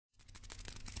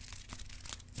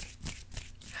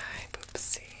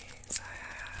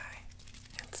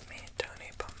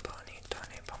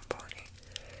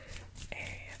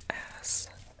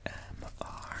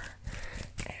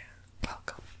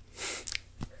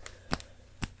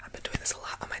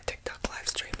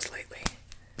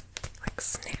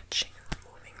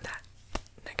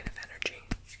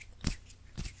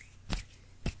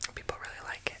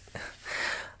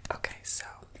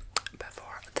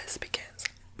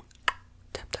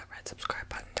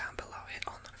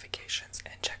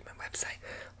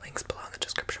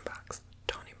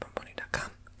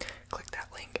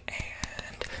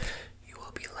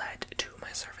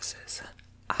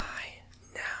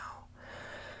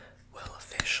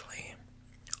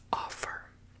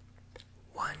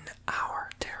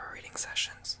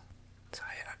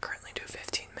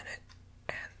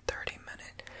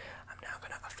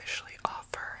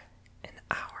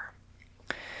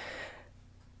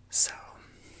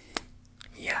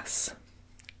yes,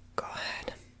 go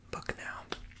ahead, book now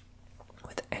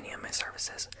with any of my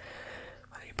services.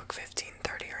 Whether you book 15,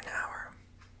 30, or an hour,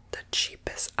 the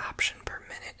cheapest option per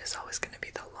minute is always going to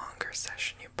be the longer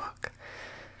session you book.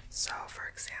 So, for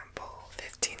example,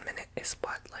 15-minute is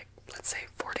what, like, let's say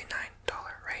 $49,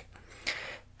 right?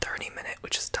 30-minute,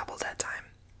 which is double that time,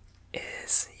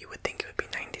 is, you would think it would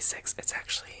be $96. It's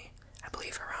actually, I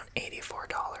believe, around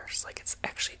 $84. Like, it's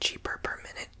actually cheaper per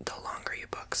minute the longer you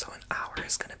book. So an hour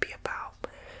is going to be about,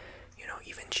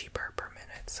 even cheaper per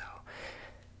minute. So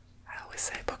I always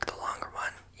say book the longer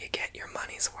one. You get your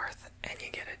money's worth and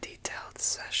you get a detailed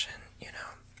session,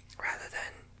 rather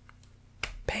than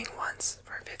paying once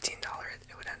for $15.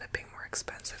 It would end up being more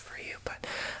expensive for you, but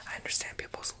I understand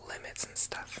people's limits and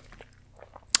stuff.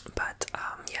 But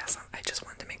yes, I just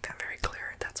wanted to make that very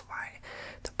clear. That's why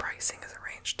the pricing is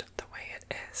arranged the way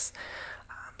it is,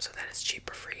 so that it's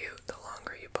cheaper for you the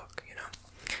longer you book,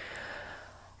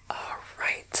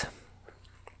 Alright,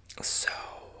 so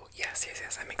yes,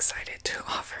 I'm excited to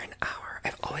offer an hour.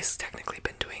 I've always technically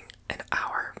been doing an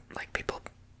hour. Like, people,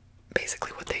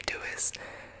 basically what they do is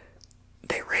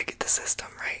they rig the system,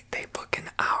 right? They book an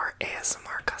hour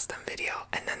ASMR custom video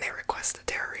and then they request a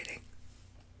tarot reading.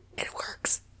 It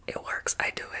works. It works.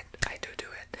 I do it.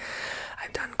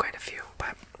 I've done quite a few,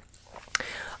 but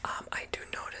I do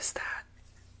notice that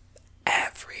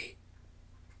every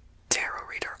tarot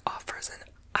reader offers an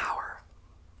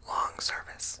hour-long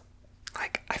service.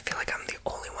 Like, I feel like I'm the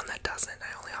only one that doesn't.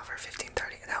 I only offer 15,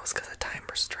 30, and that was because of time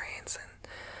restraints. And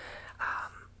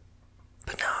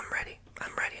but now I'm ready.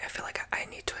 I feel like I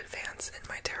need to advance in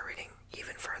my tarot reading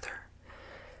even further.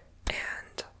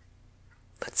 And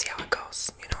let's see how it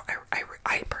goes.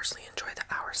 I personally enjoy the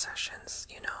hour sessions,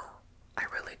 I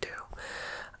really do.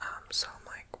 So I'm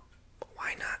like,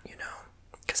 why not,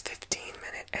 because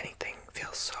 15-minute anything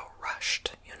feels so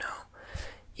rushed,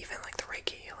 even like the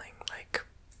Reiki healing, like,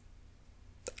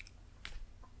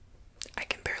 I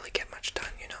can barely get much done,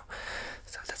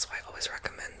 so that's why I always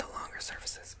recommend the longer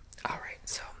services. Alright,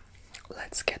 so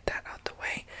let's get that out the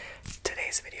way.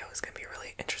 Today's video is going to be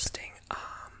really interesting.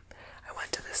 I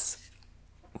went to this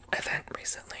event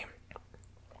recently,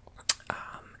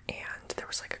 and there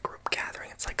was like a group gathering.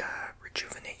 It's like a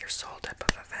rejuvenate your soul type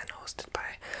of event hosted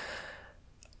by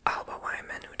Alba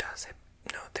Wyman, who does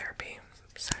hypnotherapy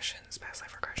sessions, past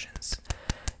life regressions,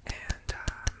 and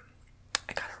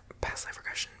I got a past life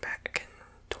regression back in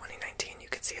 2019. You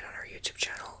can see it on our YouTube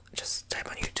channel. Just type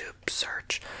on YouTube,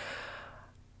 search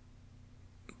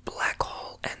Black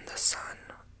Hole and the Sun,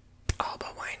 Alba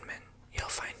Wyman, you'll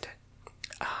find it.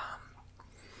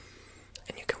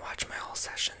 And you can watch my whole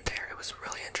session there. It was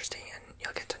really interesting, and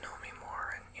you'll get to know me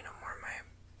more, and more of my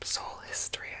soul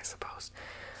history, I suppose.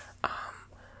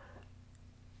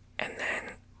 And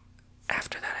then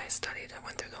after that, I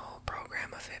went through the whole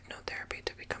program of hypnotherapy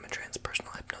to become a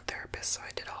transpersonal hypnotherapist. So I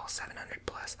did all 700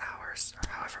 plus hours, or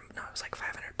it was like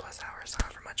 500 plus hours,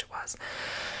 however much it was.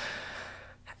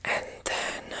 And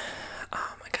then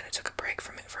I kind of took a break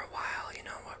from it for a while.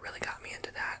 What really got me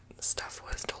into that stuff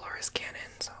was Dolores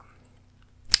Cannon. So,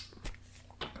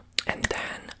 and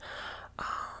then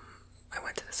I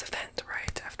went to this event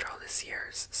right after all these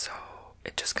years, so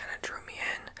it just kind of drew me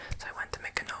in. So I went to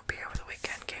Micanopy over the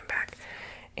weekend, came back,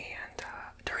 and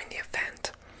during the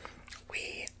event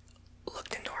we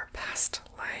looked into our past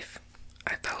life.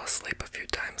 I fell asleep a few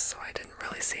times, so I didn't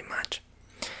really see much.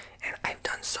 And I've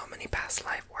done so many past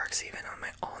life works even on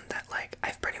my own that, like,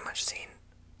 I've pretty much seen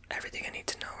everything I need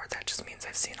to know, or that just means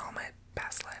I've seen all my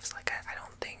past lives. Like, I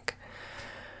don't think,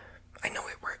 I know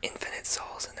we're infinite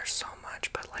souls and there's so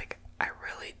much, but like, I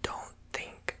really don't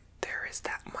think there is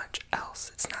that much else.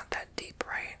 It's not that deep,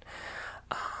 right?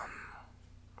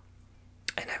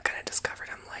 And I've kind of discovered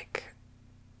I'm like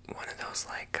one of those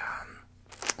like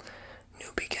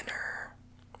new beginner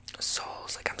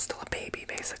souls. Like, I'm still a baby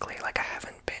basically. Like,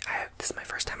 this is my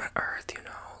first time on Earth,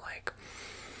 like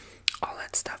all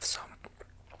that stuff. So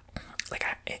like,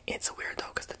 it's weird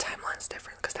though, because the timeline's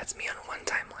different, because that's me on one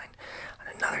timeline. On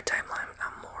another timeline,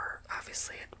 I'm more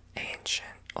obviously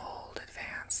ancient, old,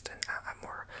 advanced, and I'm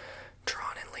more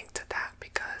drawn and linked to that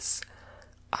because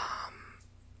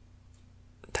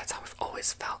that's how I've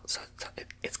always felt. So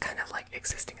it's kind of like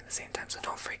existing at the same time. So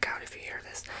don't freak out if you hear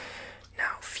this.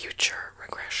 Now, future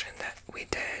regression that we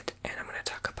did, and I'm going to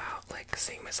talk about like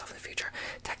seeing myself in the future.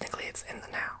 Technically, it's in the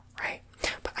now, right?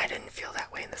 But I didn't feel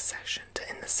that way in the session.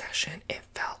 In the session, it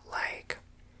felt like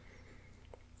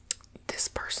this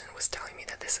person was telling me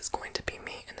that this is going to be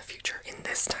me in the future, in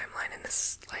this timeline, in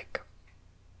this, like,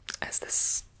 as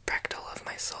this fractal of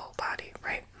my soul body,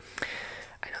 right?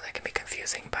 I know that can be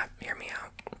confusing, but hear me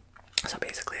out. So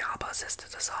basically, Alba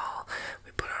assisted us all.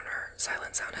 We put on our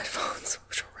silent sound headphones,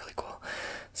 which were really cool,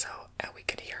 so we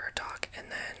could hear her talk,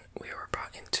 and then we were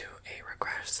brought into a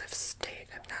regressive state,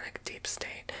 hypnotic deep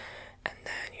state, and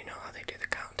then you know how they do the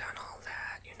countdown, all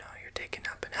that, you know, you're taken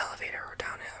up an elevator or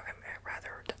down,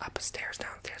 rather up a stairs,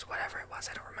 downstairs, whatever it was,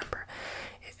 I don't remember,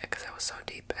 because I was so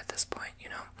deep at this point, you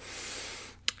know,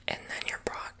 and then you're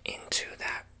brought into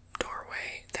that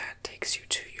doorway that takes you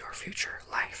to your future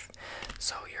life.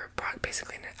 So you're brought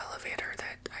basically in an elevator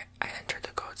that I entered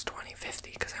the codes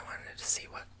 2050 because I wanted to see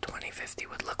what 2050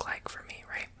 would look like for me,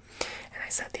 right? And I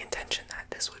set the intention that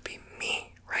this would be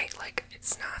me, right? Like,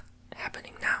 it's not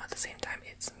happening now, at the same time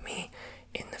it's me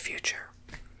in the future.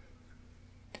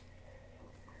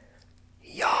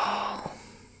 Y'all,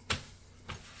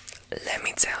 let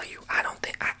me tell you,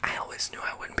 I always knew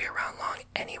I wouldn't be around long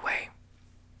anyway.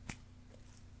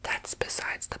 That's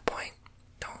besides the point.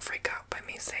 Don't freak out by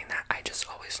me saying that. I just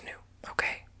always knew,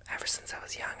 okay? Ever since I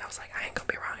was young, I was like, I ain't gonna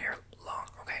be around here long,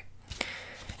 okay?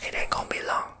 It ain't gonna be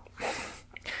long.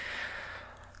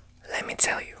 Let me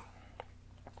tell you,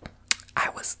 I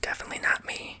was definitely not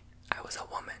me. I was a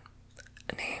woman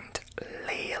named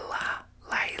Layla,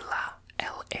 Laila,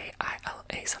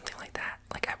 something like that.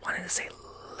 Like, I wanted to say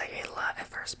Layla at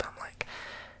first, but I'm like,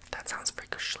 that sounds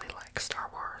freakishly like Star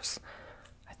Wars,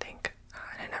 I think.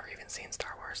 I never even seen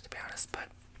Star Wars, to be honest, but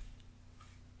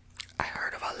I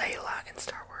heard of a Layla in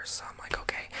Star Wars, so I'm like,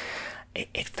 okay.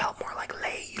 It felt more like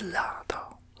Layla,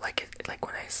 though. Like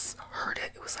when I heard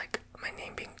it, it was like my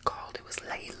name being called. It was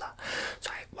Layla.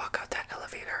 So I walk out that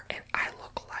elevator, and I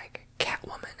look like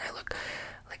Catwoman. I look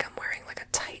like I'm wearing like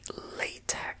a tight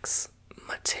latex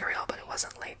material, but it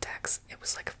wasn't latex. It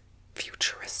was like a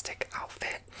futuristic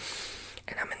outfit,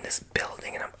 and I'm in this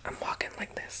building, and I'm walking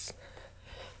like this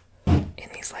in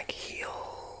these like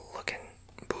heel looking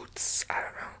boots, I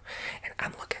don't know, and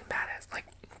I'm looking badass, like,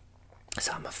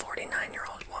 so I'm a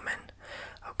 49-year-old woman,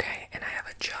 okay, and I have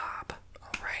a job,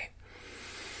 alright,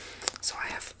 so I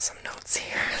have some notes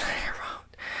here that I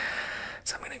wrote,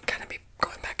 so I'm gonna kind of be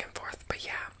going back and forth, but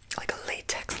yeah, like a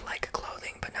latex-like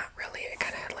clothing, but not really. It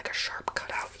kind of had like a sharp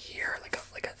cutout here, like a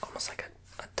almost like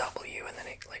a W, and then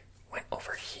it like went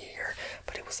over here,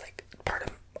 but it was like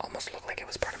almost looked like it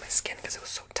was part of my skin because it was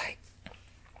so tight.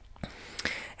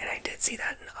 And I did see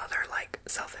that in other like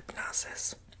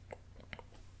self-hypnosis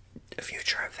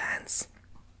future events,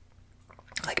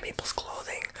 like people's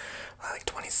clothing, like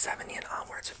 2070 and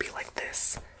onwards would be like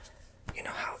this. You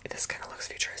know how this kind of looks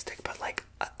futuristic, but like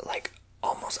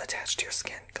almost attached to your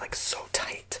skin, like so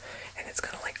tight, and it's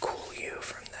gonna like cool you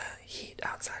from the heat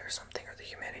outside or something, or the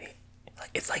humidity.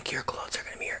 Like, it's like your clothes are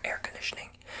gonna be your air conditioning.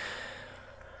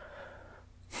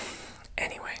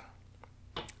 Anyway,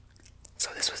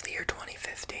 so this was the year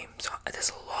 2050. So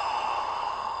this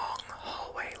long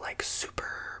hallway, like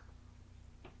super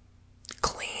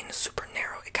clean, super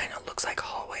narrow. It kind of looks like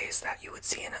hallways that you would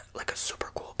see in like a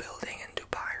super cool building in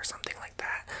Dubai or something like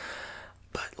that.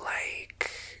 But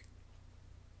like,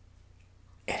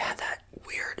 it had that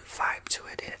weird vibe to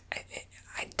it.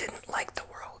 I didn't like the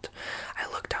world.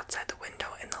 I looked outside the window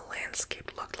and the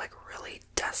landscape looked like really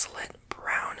desolate,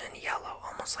 brown and yellow,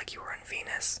 almost like you were in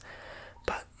Venus,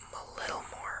 but a little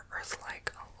more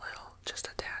Earth-like, a little, just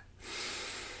a tad.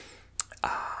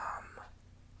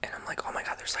 And I'm like, oh my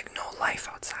god, there's like no life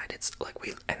outside. It's like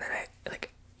and then I,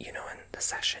 like, you know, in the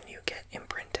session you get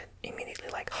imprinted immediately,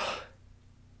 like, oh,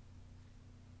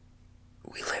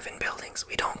 we live in buildings,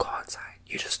 we don't go outside.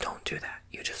 You just don't do that.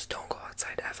 You just don't go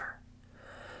outside ever.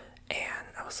 And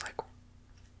I was like,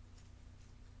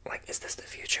 is this the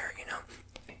future, you know?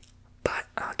 But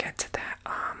I'll get to that.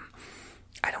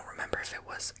 I don't remember if it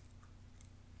was,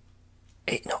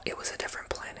 no, it was a different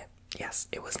planet. Yes,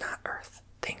 it was not Earth,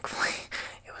 thankfully.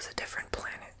 It was a different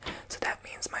planet. So that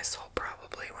means my soul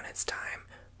probably, when it's time,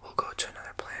 will go to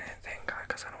another planet, thank God,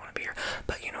 because I don't want to be here.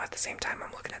 But, you know, at the same time,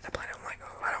 I'm looking at the planet, I'm like,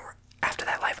 oh, after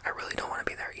that life, I really don't want to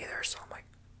be there either, so I'm like,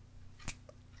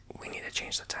 we need to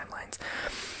change the timelines.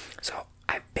 So,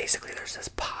 there's this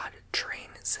pod train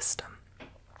system.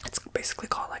 It's basically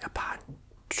called like a pod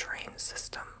train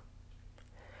system.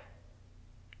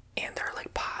 And they're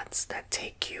like pods that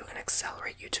take you and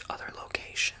accelerate you to other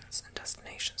locations and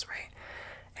destinations, right?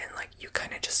 And like, you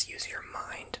kind of just use your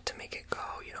mind to make it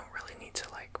go. You don't really need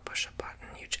to like push a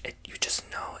button. You just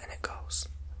know, and it goes.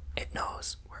 It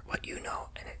knows what you know,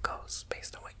 and it goes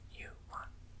based on what you want.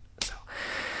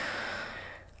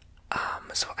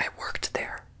 So I worked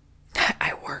there.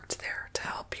 I worked there to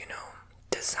help, you know,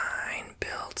 design,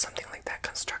 build, something like that,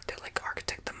 construct it, like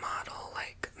architect the model,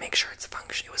 like make sure it's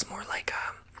functional. It was more like,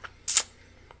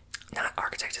 not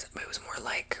architect, but it was more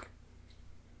like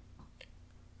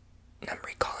I'm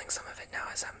recalling some of it now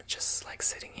as I'm just like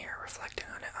sitting here reflecting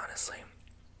on it, honestly.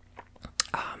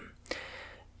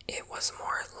 It was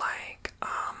more like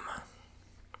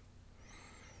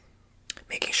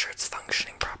making sure it's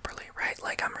functioning properly, right?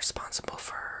 Like I'm responsible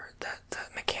for the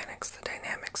mechanics, the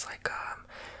dynamics, like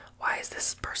why is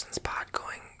this person's pod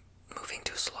moving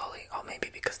too slowly? Oh, maybe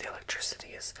because the electricity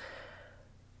is,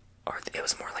 or it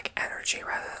was more like energy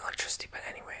rather than electricity, but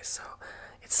anyway, so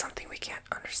it's something we can't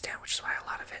understand, which is why a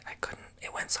lot of it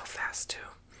it went so fast too,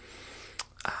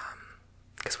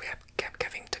 because we kept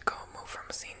having to go move from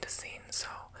scene to scene. So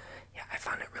yeah, I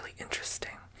found it really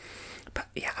interesting. But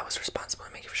yeah, I was responsible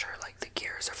for making sure like the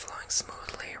gears are flowing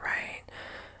smoothly, right?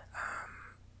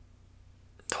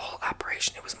 The whole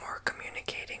operation, it was more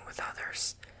communicating with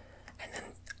others, and then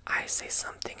I say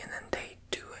something and then they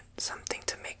do something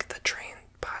to make the train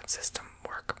pod system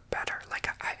work better. Like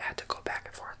I had to go back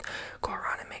and forth, go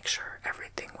around and make sure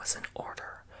everything was in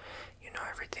order,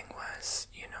 everything was,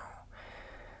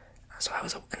 so I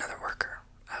was another worker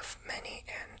of many,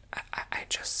 and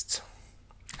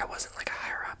I wasn't like a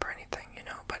higher up or anything,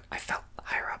 but I felt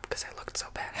higher up because I looked so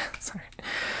bad. Sorry.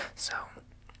 So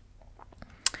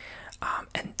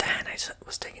and then I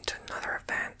was taken to another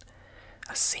event,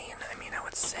 a scene. I mean, I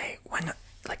would say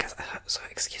so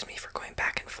excuse me for going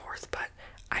back and forth, but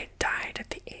I died at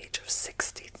the age of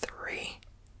 63.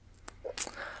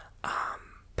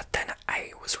 But then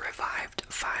I was revived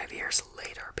 5 years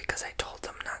later because I told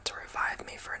them not to revive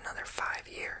me for another 5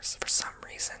 years. For some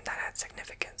reason that had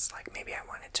significance, like maybe I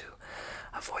wanted to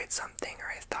avoid something,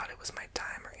 or I thought it was my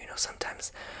time, or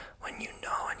sometimes when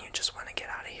and you just want to get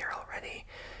out of here already,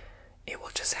 it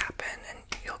will just happen and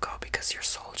you'll go because your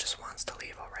soul just wants to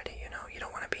leave already, you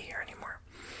don't want to be here anymore.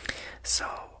 So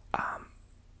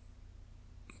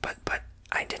but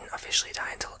I didn't officially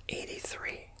die until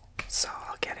 83, so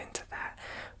I'll get into that.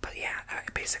 But yeah,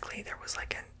 basically there was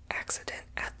like an accident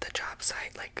at the job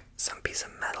site, like some piece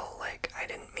of metal, like I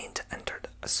didn't mean to enter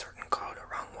a certain code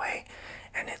a wrong way,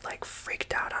 and it like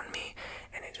freaked out on me,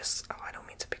 and it just, I don't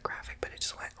mean to be graphic, but it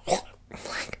just went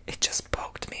like, it just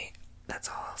poked me. That's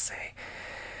all I'll say.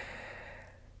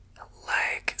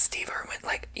 Like Steve Irwin,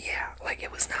 like, yeah, like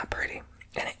it was not pretty,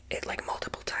 and it like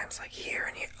multiple times, like here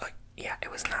and here, like, yeah,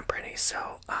 it was not pretty.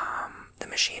 So the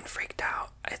machine freaked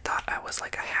out. I thought I was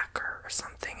like a hacker or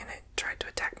something, and it tried to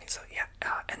attack me. So yeah,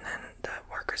 and then the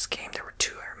workers came. There were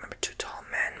I remember two tall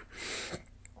men.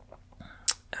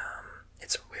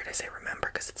 It's weird I say remember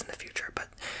because it's in the future, but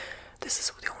this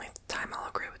is the only time I'll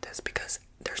agree with this, because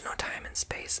there's no time and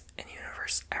space in the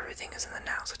universe. Everything is in the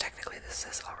now. So technically this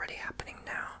is already happening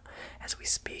now as we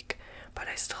speak, but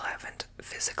I still haven't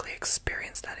physically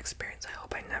experienced that experience. I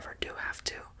hope I never do have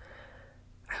to.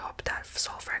 I hope that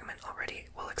soul fragment already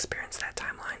will experience that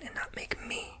timeline and not make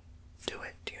me do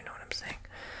it. Do you know what I'm saying?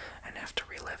 And have to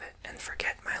relive it and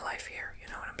forget my life here.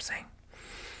 You know what I'm saying?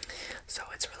 So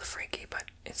it's really freaky, but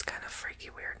it's kind of freaky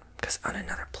weird, because on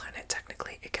another planet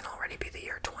technically it can already be the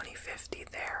year 2050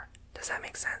 there. Does that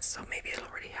make sense? So maybe it'll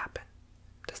already happen.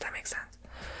 Does that make sense?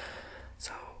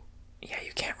 So yeah,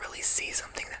 you can't really see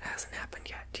something that hasn't happened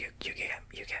yet. You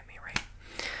get me, right?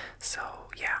 So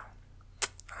yeah.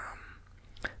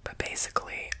 But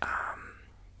basically,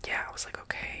 yeah, I was like,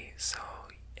 okay, so,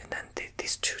 and then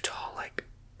these two tall, like,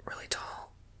 really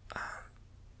tall,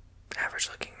 average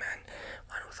looking men,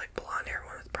 one with like blonde hair,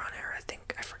 one with brown hair,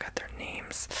 I forgot their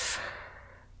names.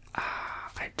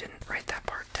 I didn't write that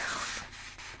part down.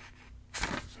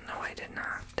 No, I did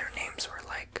not. Their names were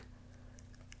like,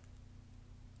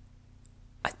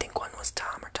 I think one was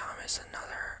Tom or Thomas,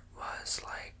 another was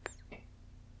like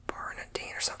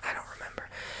Bernadine or something. I don't remember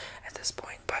at this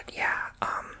point, but yeah,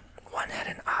 one had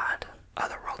an odd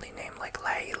otherworldly name like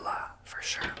Layla for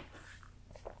sure.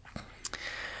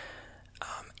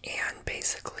 And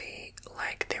basically,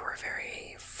 like, they were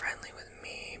very friendly with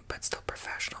me, but still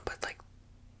professional, but like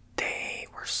they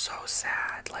were so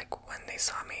sad, like when they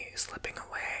saw me slipping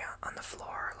away on the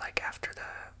floor, like after the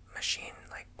machine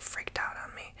like freaked out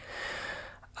on me.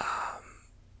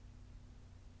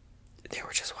 They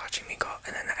were just watching me go,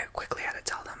 and then I quickly had to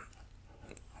tell them,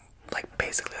 like,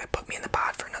 basically, like, put me in the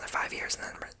pod for another 5 years and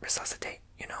then resuscitate,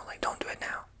 like, don't do it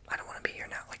now. I don't want to be here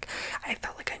now. Like, I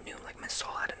felt like I knew, like, my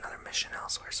soul had another mission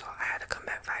elsewhere, so I had to come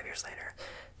back 5 years later.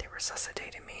 They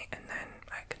resuscitated me, and then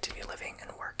I continued living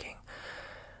and working.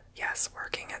 Yes,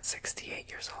 working at 68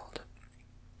 years old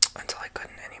until I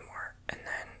couldn't anymore, and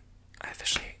then I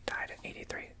officially died at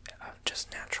 83 of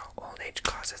just natural old age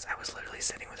causes. I was literally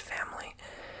sitting with family,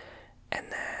 and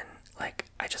then, like,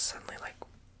 I just suddenly, like,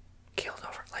 keeled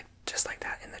over, like, just like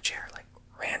that in the chair, like,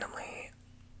 randomly,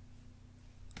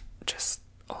 just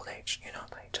old age,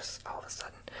 like, just all of a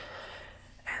sudden.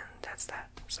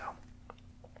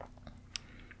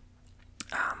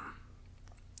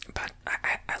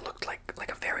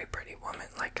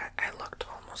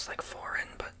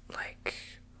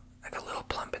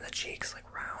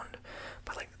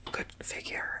 good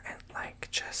figure and like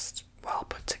just well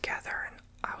put together, and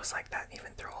I was like that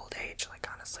even through old age. Like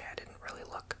honestly, I didn't really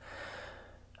look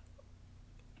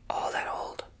all that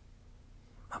old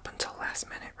up until last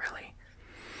minute, really.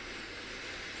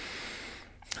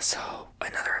 So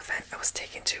another event I was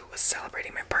taken to was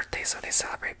celebrating my birthday, so they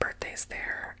celebrate birthdays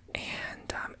there,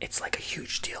 and it's like a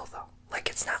huge deal though. Like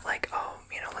it's not like, oh,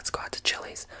 let's go out to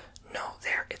Chili's. No,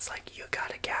 there it's like you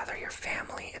gotta gather your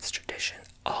family. It's tradition,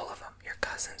 all of them, your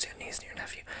cousins, your niece, your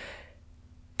nephew,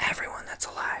 everyone that's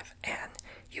alive, and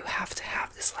you have to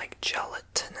have this like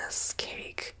gelatinous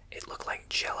cake. It looked like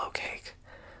Jello cake,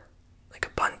 like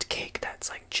a bundt cake that's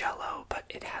like Jello, but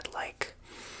it had like,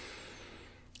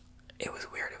 it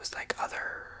was weird. It was like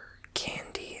other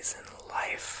candies and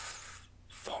life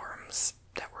forms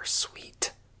that were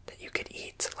sweet that you could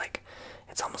eat. Like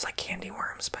it's almost like candy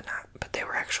worms, but they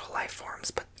were actual life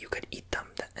forms, but you could eat them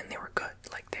and they were good.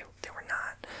 Like they were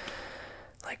not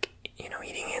like,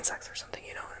 eating insects or something,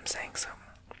 you know what I'm saying? So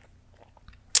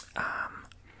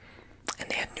and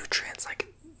they had nutrients.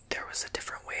 Like there was a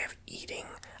different way of eating.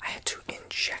 I had to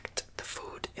inject the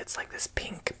food. It's like this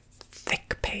pink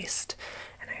thick paste,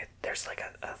 and there's like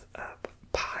a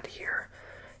pod here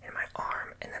in my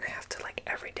arm, and then I have to, like,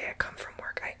 every day I come from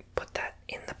work, I put that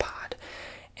in the pod,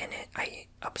 and I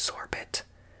absorb it,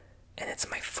 and it's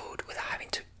my food without having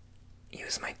to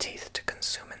use my teeth to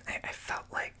consume it. I felt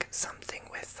like something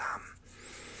with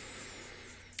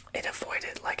it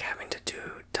avoided like having to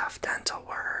do tough dental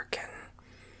work, and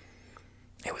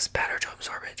it was better to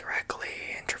absorb it directly,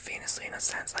 intravenously, in a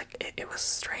sense. Like it was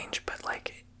strange, but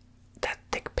like that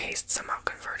thick paste somehow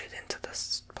converted into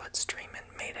the bloodstream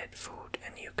and made it food,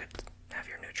 and you could have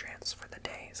your nutrients for the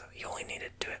day. So you only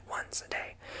needed to do it once a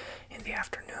day. In the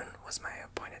afternoon was my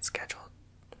appointed scheduled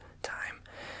time,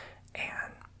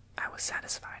 and I was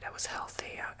satisfied. I was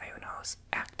healthy. I was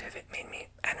active. It made me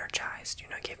energized.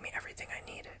 It gave me everything I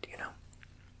needed.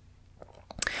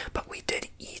 But we did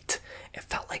eat. It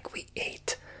felt like we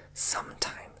ate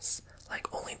sometimes,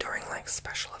 like only during like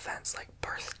special events, like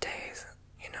birthdays.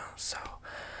 So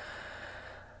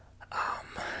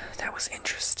that was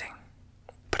interesting.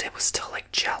 But it was still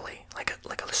like jelly, like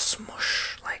a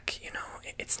smush. Like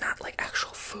it's not like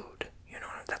actual food.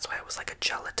 That's why it was like a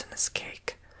gelatinous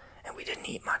cake. And we didn't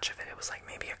eat much of it. It was like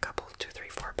maybe a couple, 2, 3,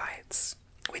 4 bites.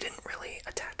 We didn't really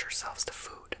attach ourselves to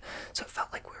food. So it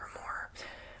felt like we were more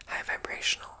high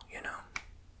vibrational,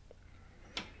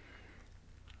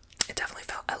 It definitely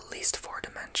felt at least fourth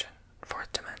dimension.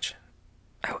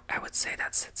 I would say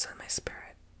that sits in my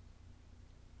spirit.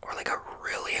 Or like a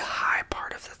really high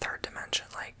part of the third dimension.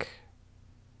 Like,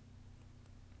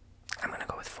 I'm gonna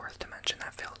go with fourth dimension.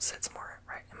 That sits more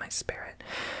right in my spirit.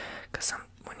 Because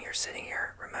when you're sitting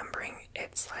here remembering,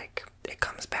 it's like, it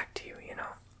comes back to you,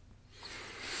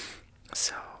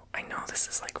 So, I know this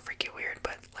is like freaky weird,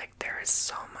 but like there is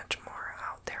so much more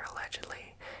out there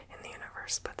allegedly in the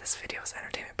universe. But this video is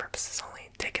entertainment purposes only.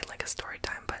 Take it like a story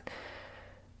time, but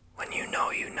when you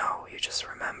know, you just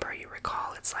remember, you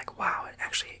recall. It's like, wow,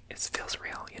 it feels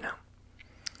real,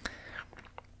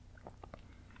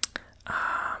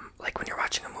 Like when you're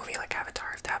watching a movie like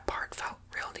Avatar, if that part felt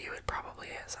real to you, it probably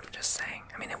is. I'm just saying.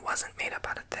 I mean, it wasn't made up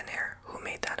out of thin air. Who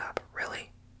made that up?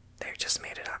 Really? They just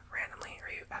made it up randomly.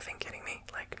 Are you effing kidding me?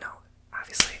 Like, no.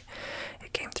 Obviously,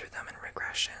 it came through them in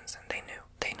regressions, and they knew.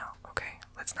 They know. Okay,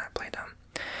 let's not play dumb.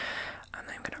 I'm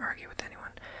not even gonna argue with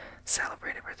anyone.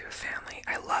 Celebrated with your family.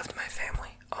 I loved my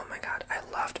family. Oh my god, I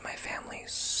loved my family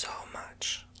so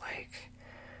much. Like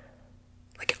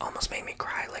it almost made me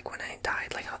cry. Like when I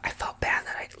died, like I felt bad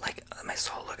that my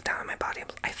soul looked down on my body.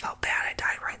 I felt bad. I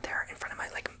died right there in front of my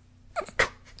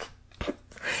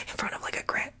in front of like a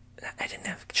I didn't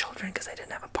have children because I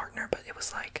didn't have a partner, but it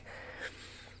was like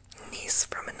niece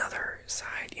from another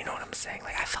side. You know what I'm saying?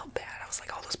 Like I felt bad. I was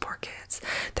like, all those poor kids.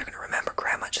 They're gonna remember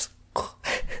grandma just.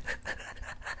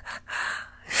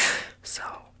 So.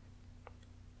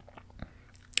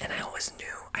 And I always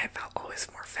knew, I felt always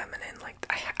more feminine, like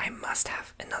I must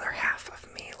have another half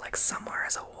of me, like somewhere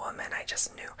as a woman, I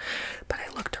just knew. But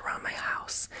I looked around my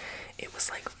house, it was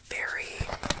like very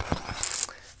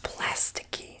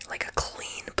plasticky, like a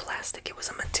clean plastic. It was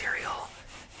a material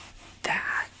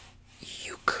that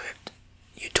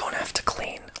you don't have to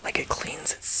clean, like it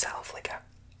cleans itself. Like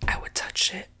I would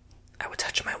touch it, I would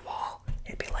touch my wall,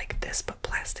 it'd be like this but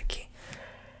plasticky,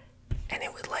 and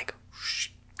it would like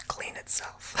clean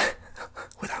itself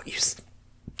without you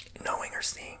knowing or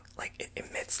seeing. Like it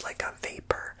emits like a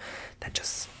vapor that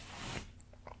just,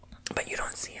 but you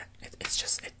don't see it. It's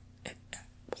just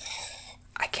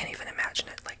I can't even imagine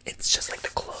it. Like it's just like the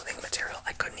clothing material.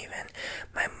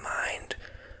 My mind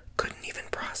couldn't even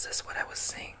process what I was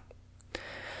seeing.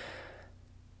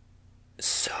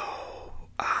 So,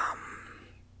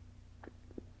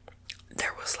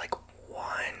 there was like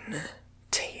one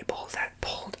table that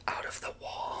pulled out of the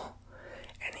wall,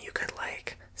 and you could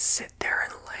like sit there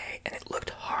and lay, and it looked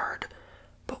hard,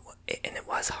 and it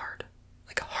was hard,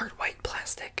 like a hard white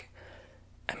plastic.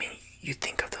 I mean, you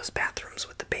think of those bathrooms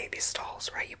with the baby stalls,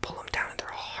 right? You pull them down and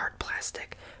they're all hard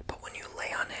plastic, but when you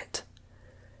lay on it,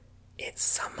 it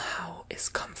somehow is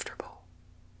comfortable.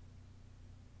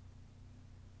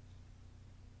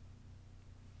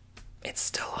 It's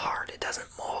still hard, it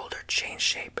doesn't mold or change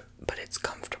shape, but it's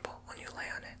comfortable when you lay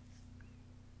on it.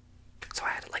 So I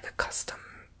had like a custom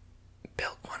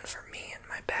built one for me and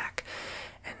my back,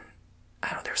 and I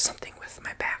don't know, there's something with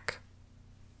my back.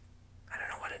 I don't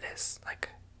know what it is, like,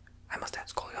 I must have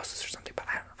scoliosis or something, but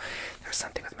I don't know. There's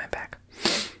something with my back.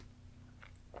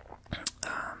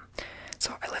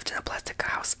 So I lived in a plastic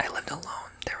house. I lived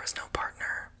alone. There was no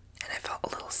partner, and I felt a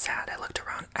little sad. I looked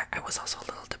around. I was also a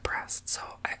little depressed, so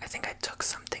I think I took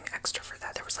something extra for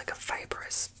that. There was like a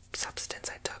fibrous substance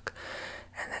I took,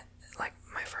 and that, like,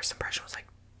 my first impression was like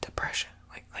depression.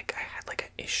 Like I had like an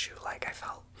issue. Like I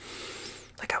felt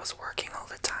like I was working all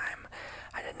the time.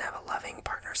 I didn't have a loving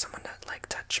partner, someone to like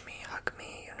touch me, hug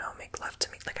me, you know, make love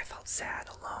to me. Like I felt sad,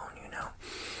 alone, you know.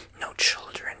 No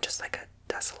children, just like a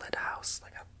desolate house,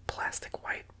 like a plastic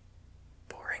white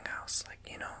boring house, like,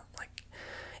 you know, like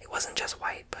it wasn't just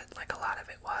white, but like a lot of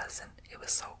it was, and it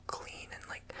was so clean, and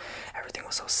like everything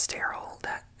was so sterile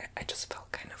that I just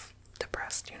felt kind of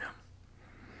depressed, you know.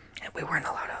 And we weren't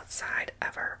allowed outside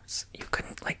ever. So you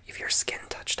couldn't, like, if your skin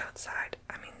touched outside,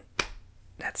 I mean,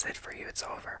 that's it for you, it's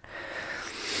over.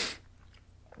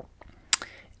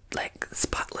 Like,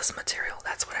 spotless material,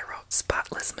 that's what I wrote,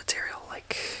 spotless material.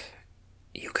 Like,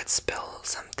 you could spill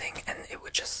something and it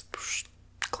would just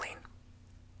clean.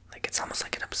 Like, it's almost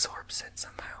like it absorbs it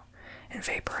somehow and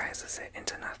vaporizes it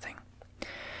into nothing.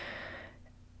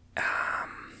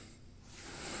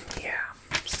 Yeah,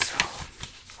 so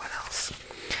what else?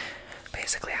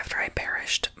 Basically, after I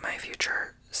perished, my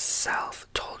future self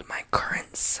told my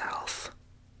current self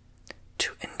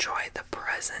to enjoy the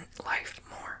present life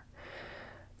more,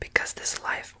 because this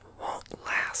life won't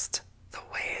last the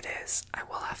way it is. I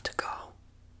will have to go.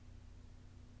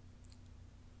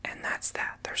 And that's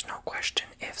that. There's no question,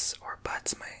 ifs or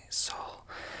buts. My soul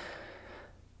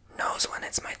knows when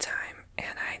it's my time,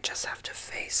 and I just have to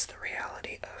face the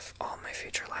reality of all my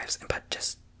future lives, but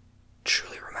just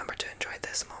truly remember to enjoy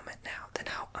this moment now, then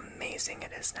how amazing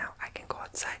it is now. I can go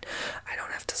outside. I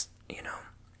don't have to, you know,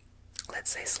 let's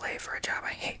say slave for a job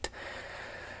I hate.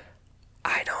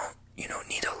 I don't, you know,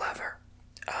 need a lover.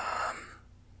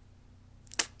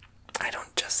 I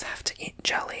don't just have to eat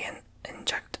jelly and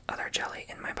inject other jelly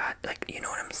in my body. Like, you know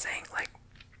what I'm saying? Like,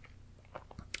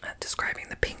 describing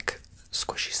the pink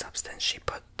squishy substance she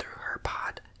put through her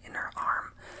pod in her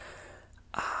arm.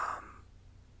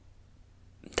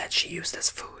 That she used as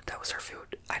food. That was her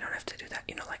food. I don't have to do that.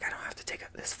 You know, like, I don't have to take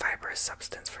this fibrous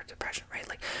substance for depression, right?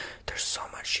 Like, there's so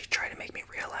much. She tried to make me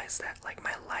realize that, like,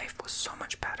 my life was so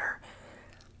much better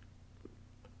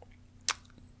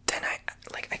than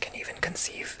I can even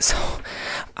conceive. So,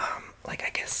 like, I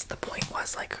guess the point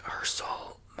was, like, her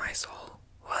soul, my soul,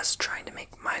 was trying to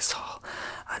make my soul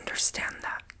understand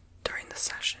that during the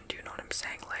session. Do you know what I'm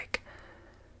saying? Like,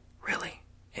 really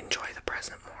enjoy the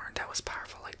present more. That was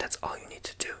powerful. Like, that's all you need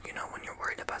to do, you know, when you're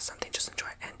worried about something, just enjoy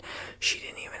it. And she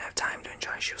didn't even have time to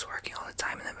enjoy it. She was working all the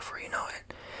time, and then before you know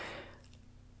it,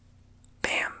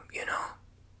 bam, you know.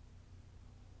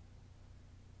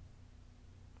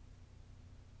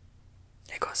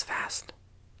 It goes fast.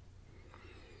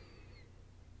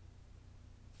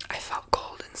 I felt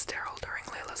cold and sterile during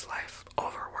Layla's life,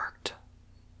 overworked.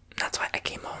 That's why I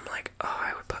came home like, oh,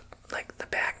 I would put like the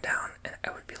bag down and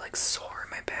I would be like sore in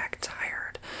my back,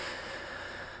 tired.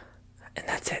 And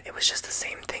that's it. It was just the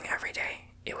same thing every day.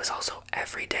 It was also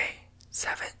every day.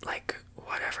 Like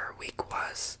whatever week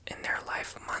was in their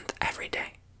life, month, every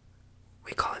day.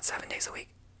 We call it 7 days a week.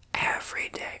 Every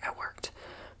day I worked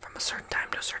from a certain time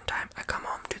to a certain time. I come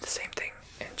home, do the same thing,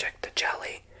 inject the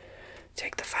jelly,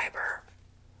 take the fiber,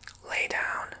 lay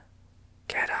down,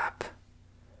 get up.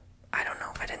 I don't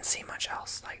know. I didn't see much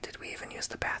else. Like, did we even use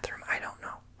the bathroom? I don't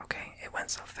know. Okay, it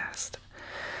went so fast.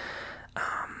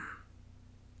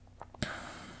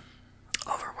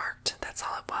 Overworked. That's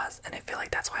all it was. And I feel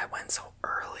like that's why I went so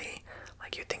early.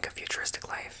 Like, you think of futuristic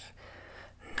life.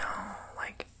 No,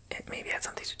 like, it maybe had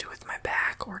something to do with my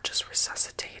back, or just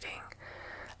resuscitating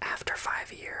after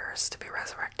 5 years to be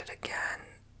resurrected again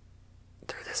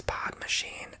through this pod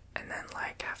machine, and then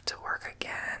like have to work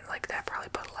again. Like, that probably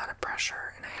put a lot of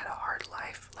pressure, and I had a hard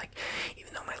life. Like,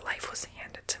 even though my life was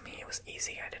handed to me, was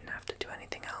easy. I didn't have to do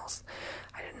anything else.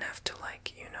 I didn't have to,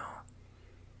 like,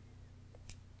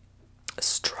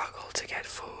 struggle to get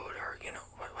food, or,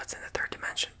 what's in the third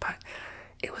dimension. But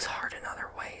it was hard in other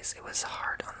ways. It was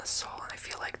hard on the soul, and I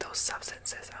feel like those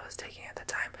substances I was taking at the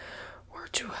time were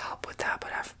to help with that,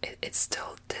 but it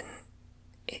still didn't.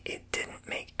 It didn't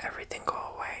make everything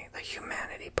go away, the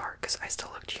humanity part, because I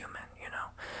still looked human,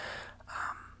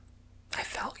 I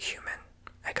felt human.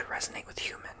 I could resonate with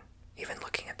human. Even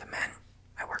looking at the men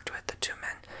I worked with, the two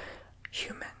men,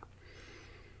 human.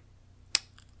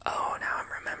 Oh, now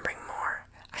I'm remembering more.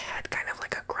 I had kind of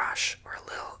like a crush, or a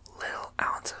little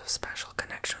ounce of special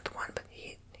connection with one, but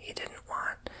he didn't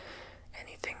want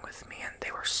anything with me, and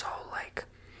they were so, like,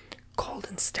 cold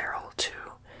and sterile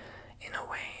too, in a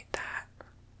way that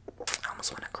I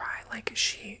almost want to cry. Like,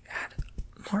 she had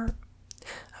more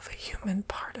of a human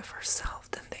part of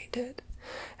herself than they did,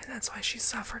 and that's why she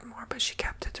suffered more, but she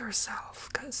kept it to herself,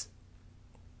 because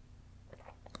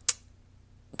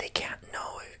they can't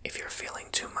know if you're feeling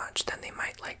too much. Then they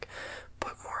might, like,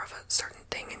 put more of a certain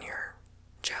thing in your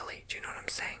jelly, do you know what I'm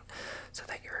saying, so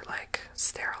that you're, like,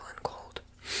 sterile and cold.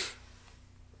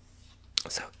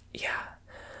 So yeah,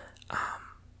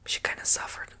 she kind of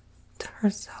suffered to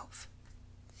herself.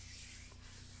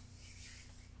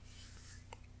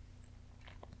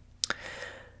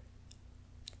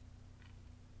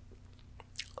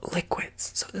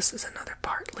 Liquids. So this is another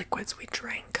part. Liquids we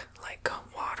drank, like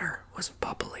water, was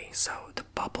bubbly. So the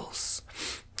bubbles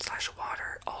 /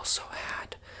 water also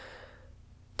had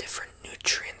different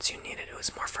nutrients you needed. It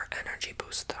was more for energy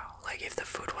boost though. Like, if the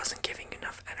food wasn't giving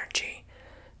enough energy,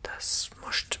 the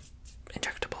smushed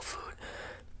injectable food,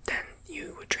 then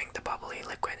you would drink the bubbly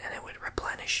liquid and it would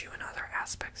replenish you in other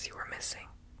aspects you were missing.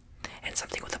 And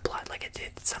something with the blood, like it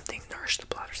did something, nourish the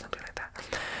blood or something like that.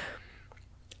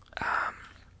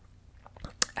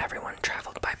 Everyone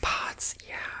traveled by pods,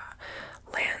 yeah.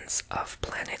 Lands of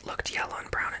planet looked yellow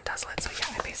and brown and desolate. So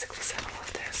yeah, I basically said all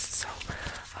of this. So,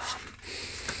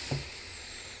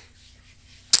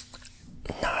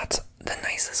 not the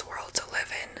nicest world to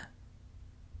live in,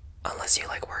 unless you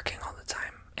like working all the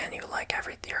time and you like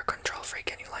everything, you're a control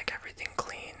freak and you like everything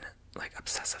clean, like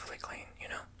obsessively clean,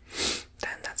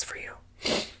 then that's for you.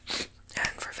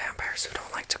 And for vampires who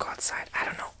don't like to go outside, I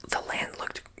don't know, the land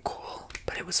looked cool,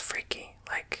 but it was freaky.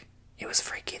 Like, it was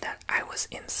freaky that I was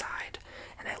inside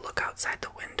and I look outside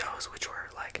the windows, which were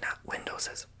like not windows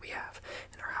as we have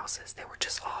in our houses. They were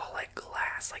just all like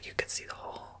glass, like you could see the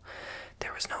whole.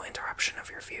 There was no interruption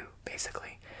of your view,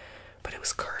 basically. But it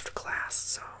was curved glass,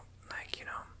 so, like,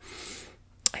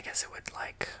 I guess it would,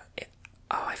 like,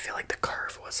 I feel like the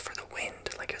curve was for the wind.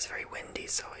 Like, it was very windy,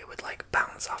 so it would, like,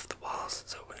 bounce off the walls,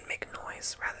 so it wouldn't make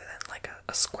noise, rather than, like,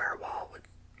 a square wall would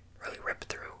really rip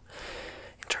through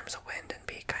in terms of wind and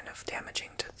be kind of damaging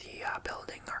to the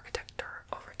building architecture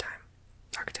over time.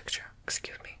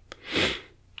 Excuse me.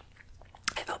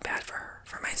 I felt bad for her,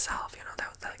 for myself,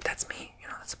 that's me,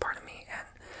 that's a part of me, and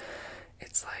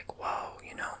it's like, whoa,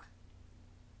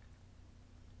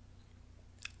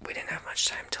 we didn't have much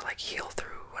time to, like, heal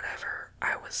through whatever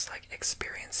I was, like,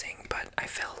 experiencing, but I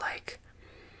feel like,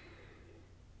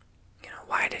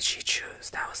 why did she choose?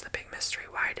 That was the big mystery.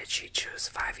 Why did she choose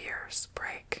 5 years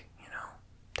break?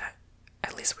 That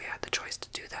at least we had the choice to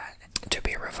do that, to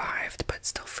be revived, but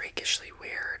still freakishly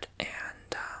weird. And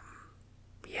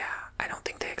yeah, I don't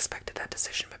think they expected that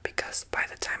decision, but because by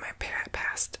the time I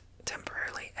passed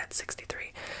temporarily at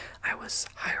 63, I was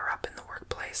higher up in the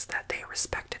workplace, that they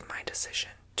respected my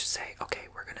decision to say, okay,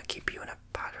 we're gonna keep you in a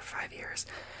pod for 5 years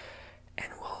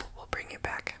and we'll bring you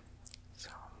back. So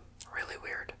really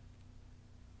weird,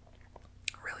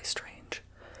 really strange.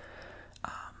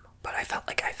 But I felt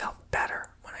like I felt better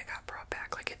when I got brought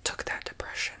back. Like, it took that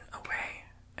depression away,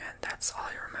 and that's all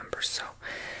I remember. So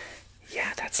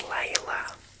yeah, that's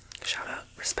Layla. Shout out,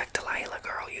 respect to Layla,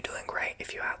 girl, you're doing great.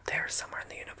 If you're out there somewhere in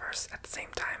the universe at the same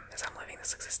time as I'm living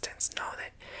this existence, know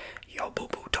that yo boo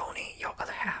boo Tony, yo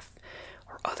other half,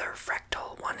 or other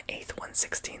fractal 1/8,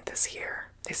 1/16 is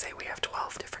here. They say we have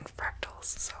 12 different fractals,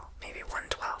 so maybe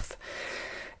 1/12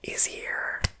 is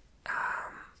here.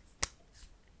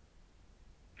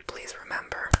 Please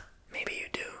remember, maybe you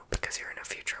do, because you're in a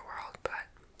future world,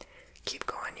 but keep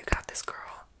going, you got this,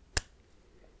 girl.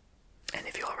 And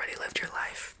if you already lived your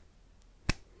life,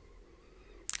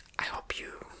 I hope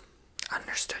you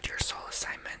understood your soul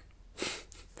assignment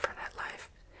for that life.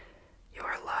 You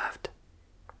are loved.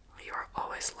 You are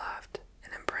always loved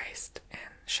and embraced,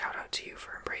 and shout out to you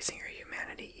for embracing your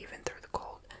humanity even through the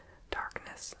cold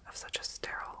darkness of such a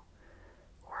sterile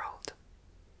world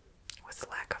with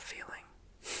lack of feeling.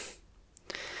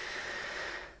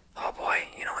 Oh boy,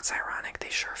 what's ironic? They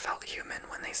sure felt human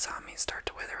when they saw me start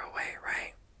to wither away,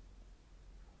 right?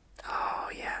 Oh,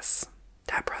 yes.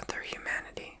 That brought their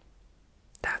humanity.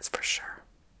 That's for sure.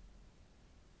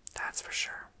 That's for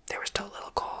sure. They were still a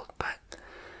little cold, but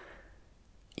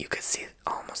you could see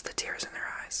almost the tears in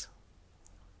their eyes.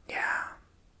 Yeah.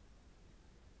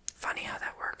 Funny how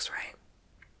that works, right?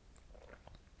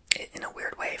 In a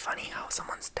weird way, funny how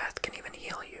someone's death can even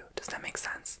heal you. Does that make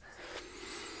sense?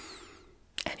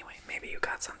 Anyway, maybe you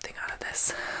got something out of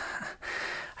this.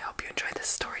 I hope you enjoyed this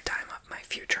story time of my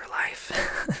future life.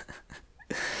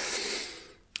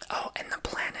 Oh, and the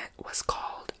planet was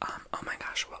called, oh my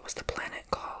gosh, what was the planet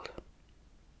called?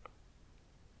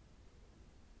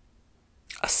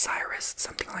 Osiris,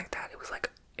 something like that. It was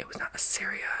like, it was not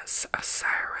Assyria,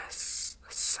 Osiris.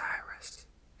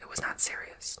 It was not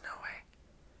Sirius, no way.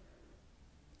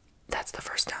 That's the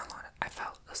first download I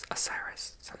felt,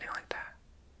 Osiris, something like that.